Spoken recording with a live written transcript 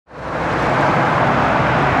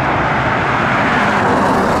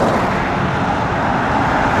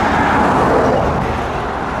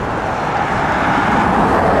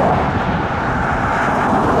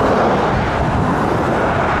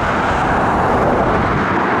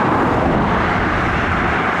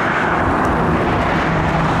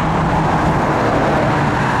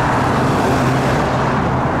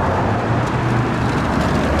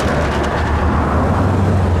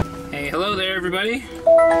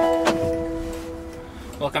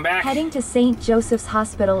Welcome back. Heading to St. Joseph's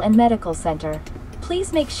Hospital and Medical Center.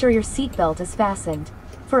 Please make sure your seatbelt is fastened.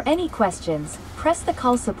 For any questions, press the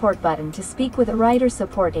call support button to speak with a rider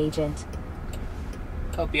support agent.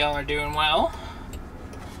 Hope y'all are doing well.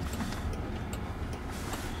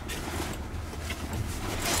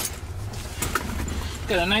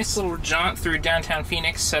 Got a nice little jaunt through downtown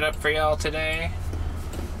Phoenix set up for y'all today.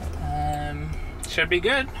 Should be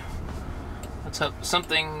good. Let's hope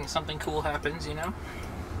something cool happens, you know.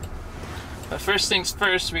 But first things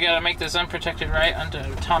first, we gotta make this unprotected right onto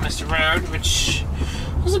Thomas Road, which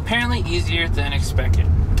was apparently easier than expected.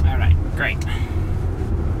 Alright, great.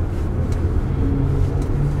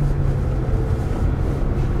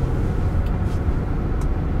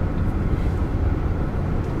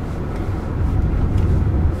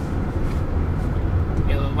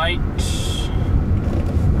 Yellow light.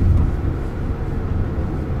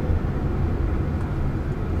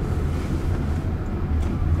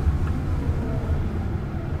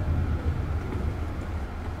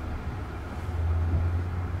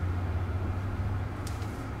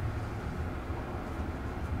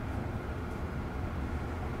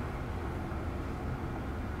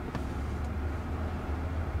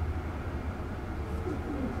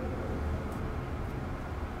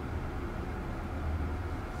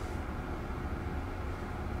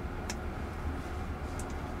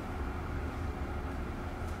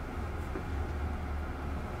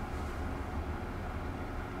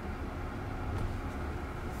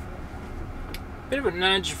 Bit of a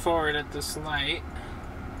nudge forward at this light.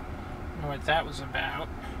 I don't know what that was about.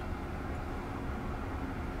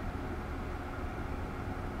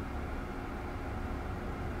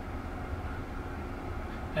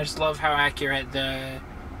 I just love how accurate the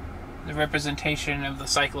representation of the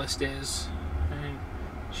cyclist is. And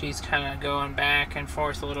she's kind of going back and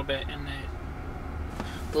forth a little bit, and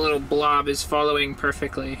the little blob is following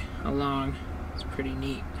perfectly along. It's pretty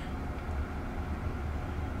neat.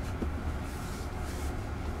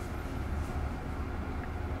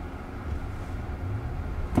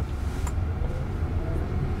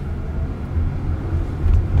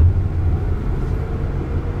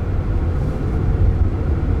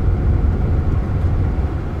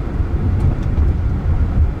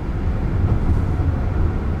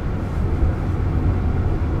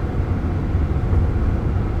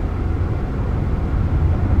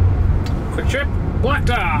 Trip blocked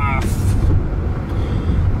off.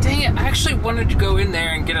 Dang it, I actually wanted to go in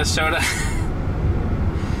there and get a soda.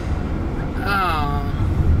 Oh.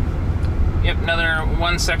 Yep, another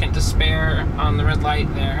 1 second to spare on the red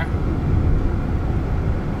light there.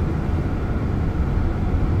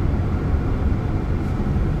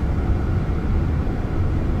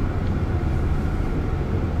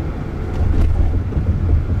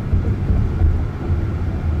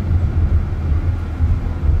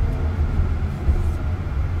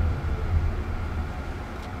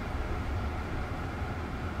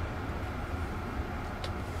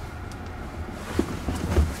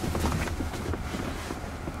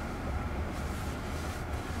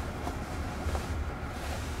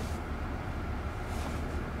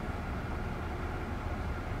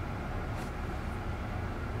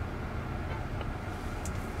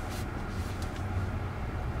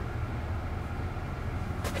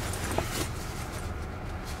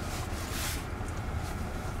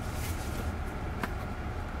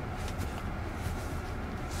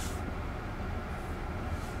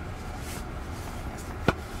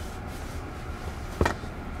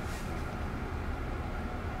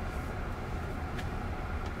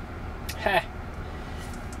 Heh.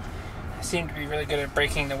 I seem to be really good at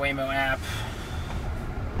breaking the Waymo app.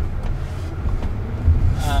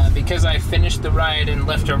 Because I finished the ride and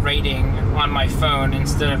left a rating on my phone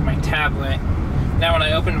instead of my tablet. Now when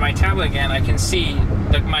I open my tablet again, I can see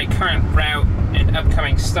my current route and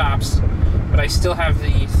upcoming stops, but I still have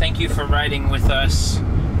the thank you for riding with us,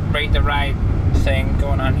 rate the ride thing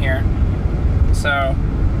going on here. So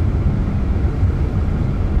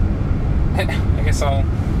I guess I'll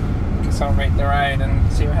rate the ride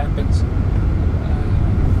and see what happens.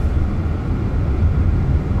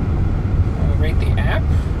 I'll rate the app?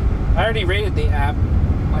 I already rated the app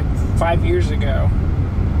like 5 years ago.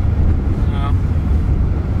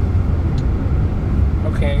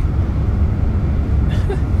 Okay.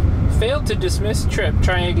 Failed to dismiss trip.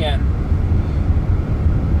 Try again.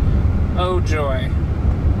 Oh joy.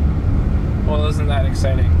 Well, isn't that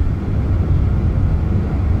exciting?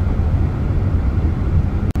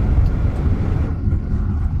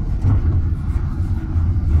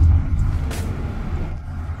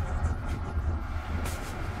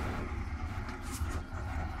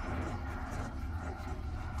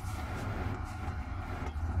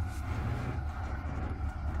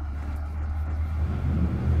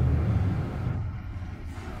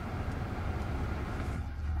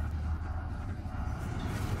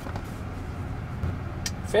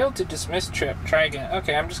 Failed to dismiss trip. Try again.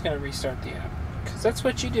 Okay, I'm just going to restart the app. Because that's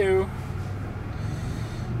what you do.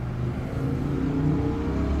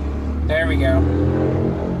 There we go.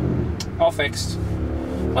 All fixed.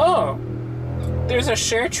 Oh! There's a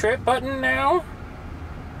share trip button now?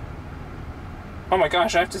 Oh my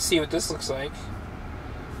gosh, I have to see what this looks like.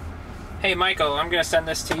 Hey Michael, I'm going to send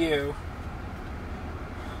this to you.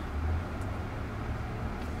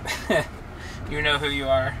 You know who you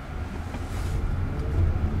are.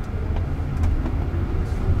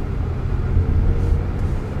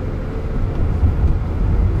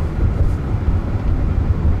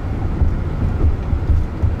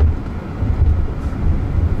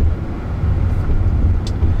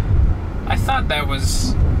 I thought that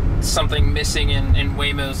was something missing in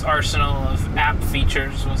Waymo's arsenal of app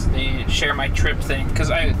features, was the share my trip thing, because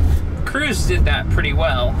Cruise did that pretty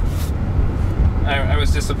well. I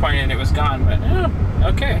was disappointed it was gone, but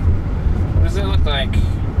okay. What does it look like?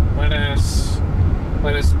 Let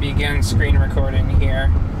us begin screen recording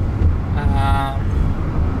here.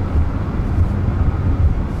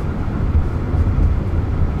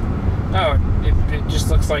 Oh, it just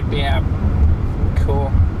looks like the app.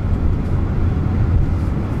 Cool.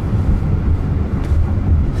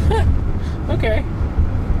 Okay.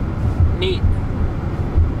 Neat.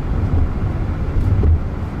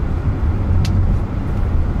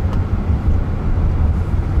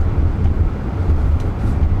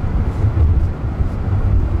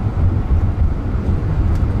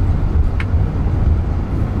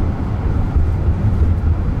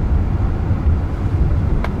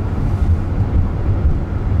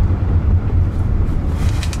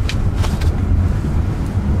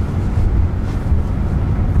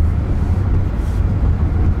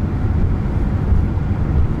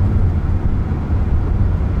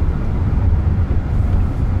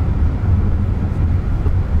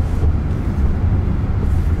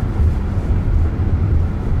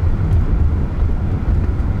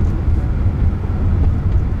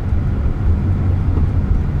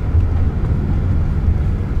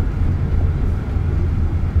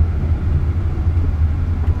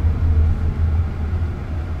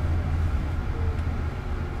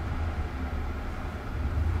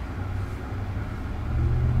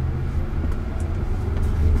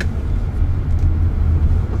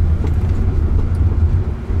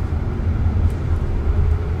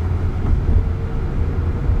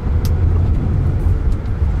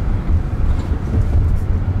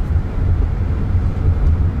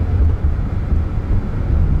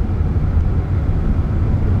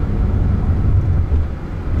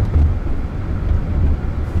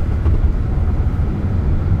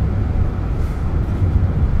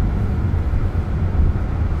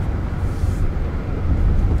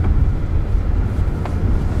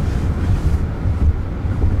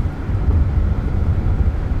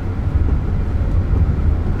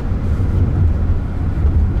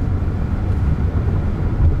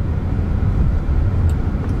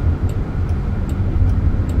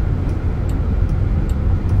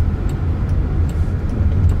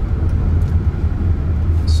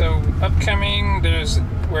 Upcoming,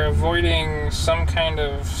 we're avoiding some kind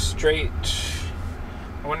of straight.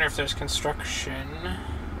 I wonder if there's construction.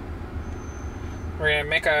 We're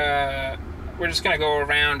just gonna go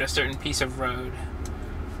around a certain piece of road.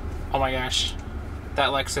 Oh my gosh, that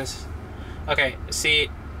Lexus. Okay, see,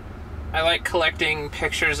 I like collecting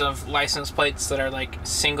pictures of license plates that are like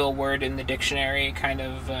single word in the dictionary, kind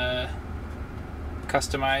of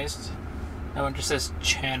customized. That one just says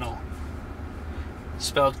channel.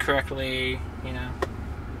 Spelled correctly, you know.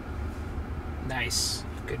 Nice.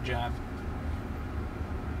 Good job.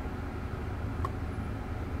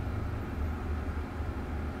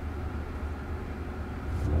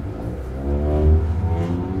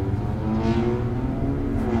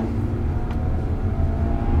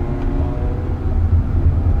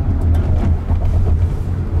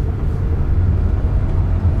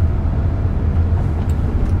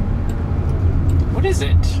 What is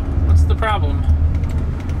it? What's the problem?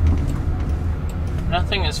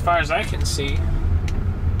 Nothing as far as I can see.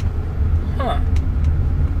 Huh.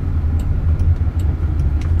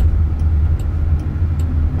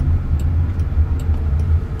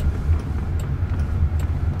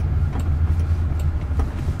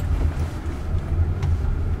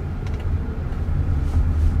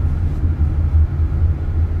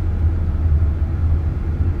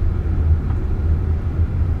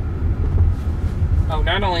 Oh,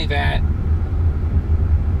 not only that,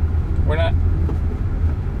 we're not...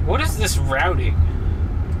 What is this routing?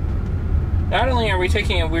 Not only are we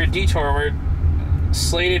taking a weird detour, we're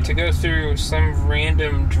slated to go through some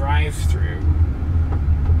random drive-through.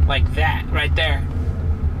 Like that, right there.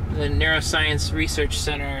 The Neuroscience Research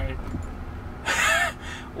Center.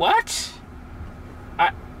 What?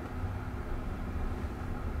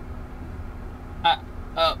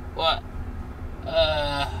 What?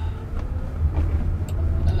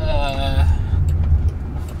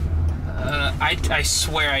 I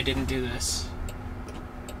swear I didn't do this.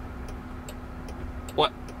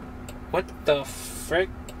 What the frick?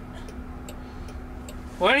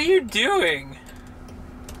 What are you doing?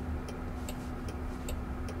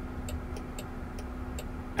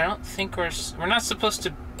 I don't think we're not supposed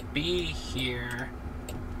to be here.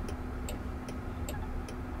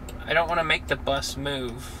 I don't want to make the bus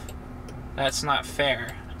move. That's not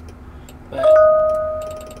fair. But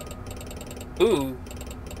ooh.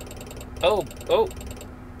 Oh.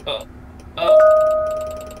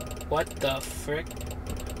 What the frick?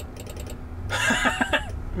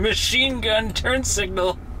 Machine gun turn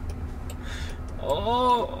signal.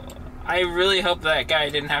 Oh, I really hope that guy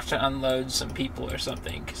didn't have to unload some people or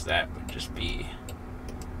something, because that would just be...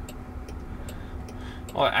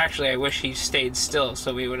 Well, actually, I wish he stayed still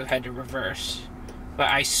so we would have had to reverse. But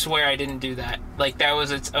I swear I didn't do that. Like, that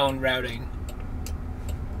was its own routing.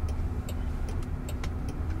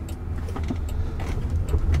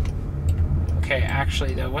 Okay,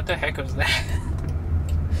 actually, though, what the heck was that?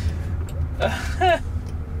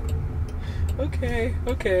 Okay.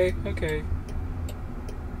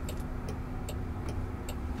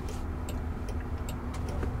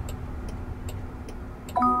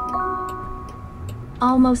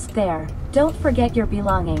 Almost there. Don't forget your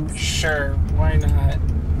belongings. Sure, why not?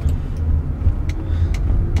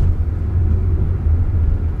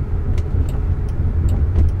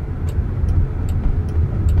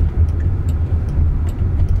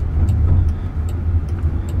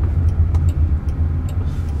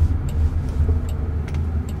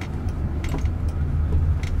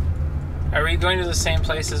 Are we going to the same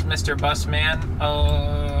place as Mr. Busman?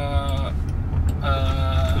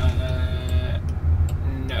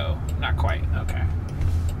 No, not quite. Okay.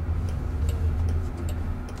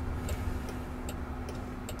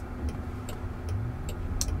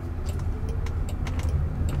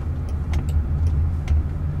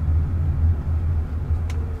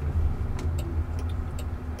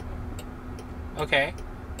 Okay.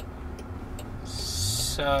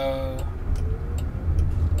 So...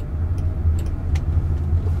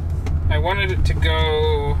 I wanted it to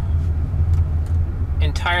go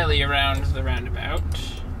entirely around the roundabout,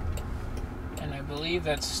 and I believe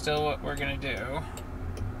that's still what we're gonna do.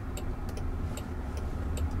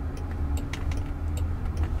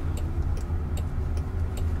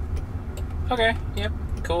 Okay, yep,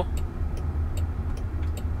 cool.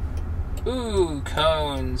 Ooh,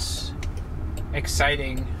 cones.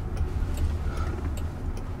 Exciting.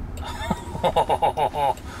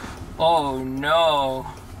 Oh no.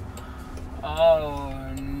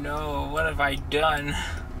 Oh no, what have I done?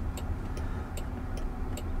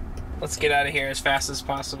 Let's get out of here as fast as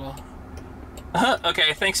possible.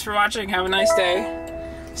 Okay, thanks for watching. Have a nice day.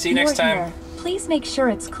 See you next time. Here. Please make sure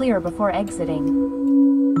it's clear before exiting.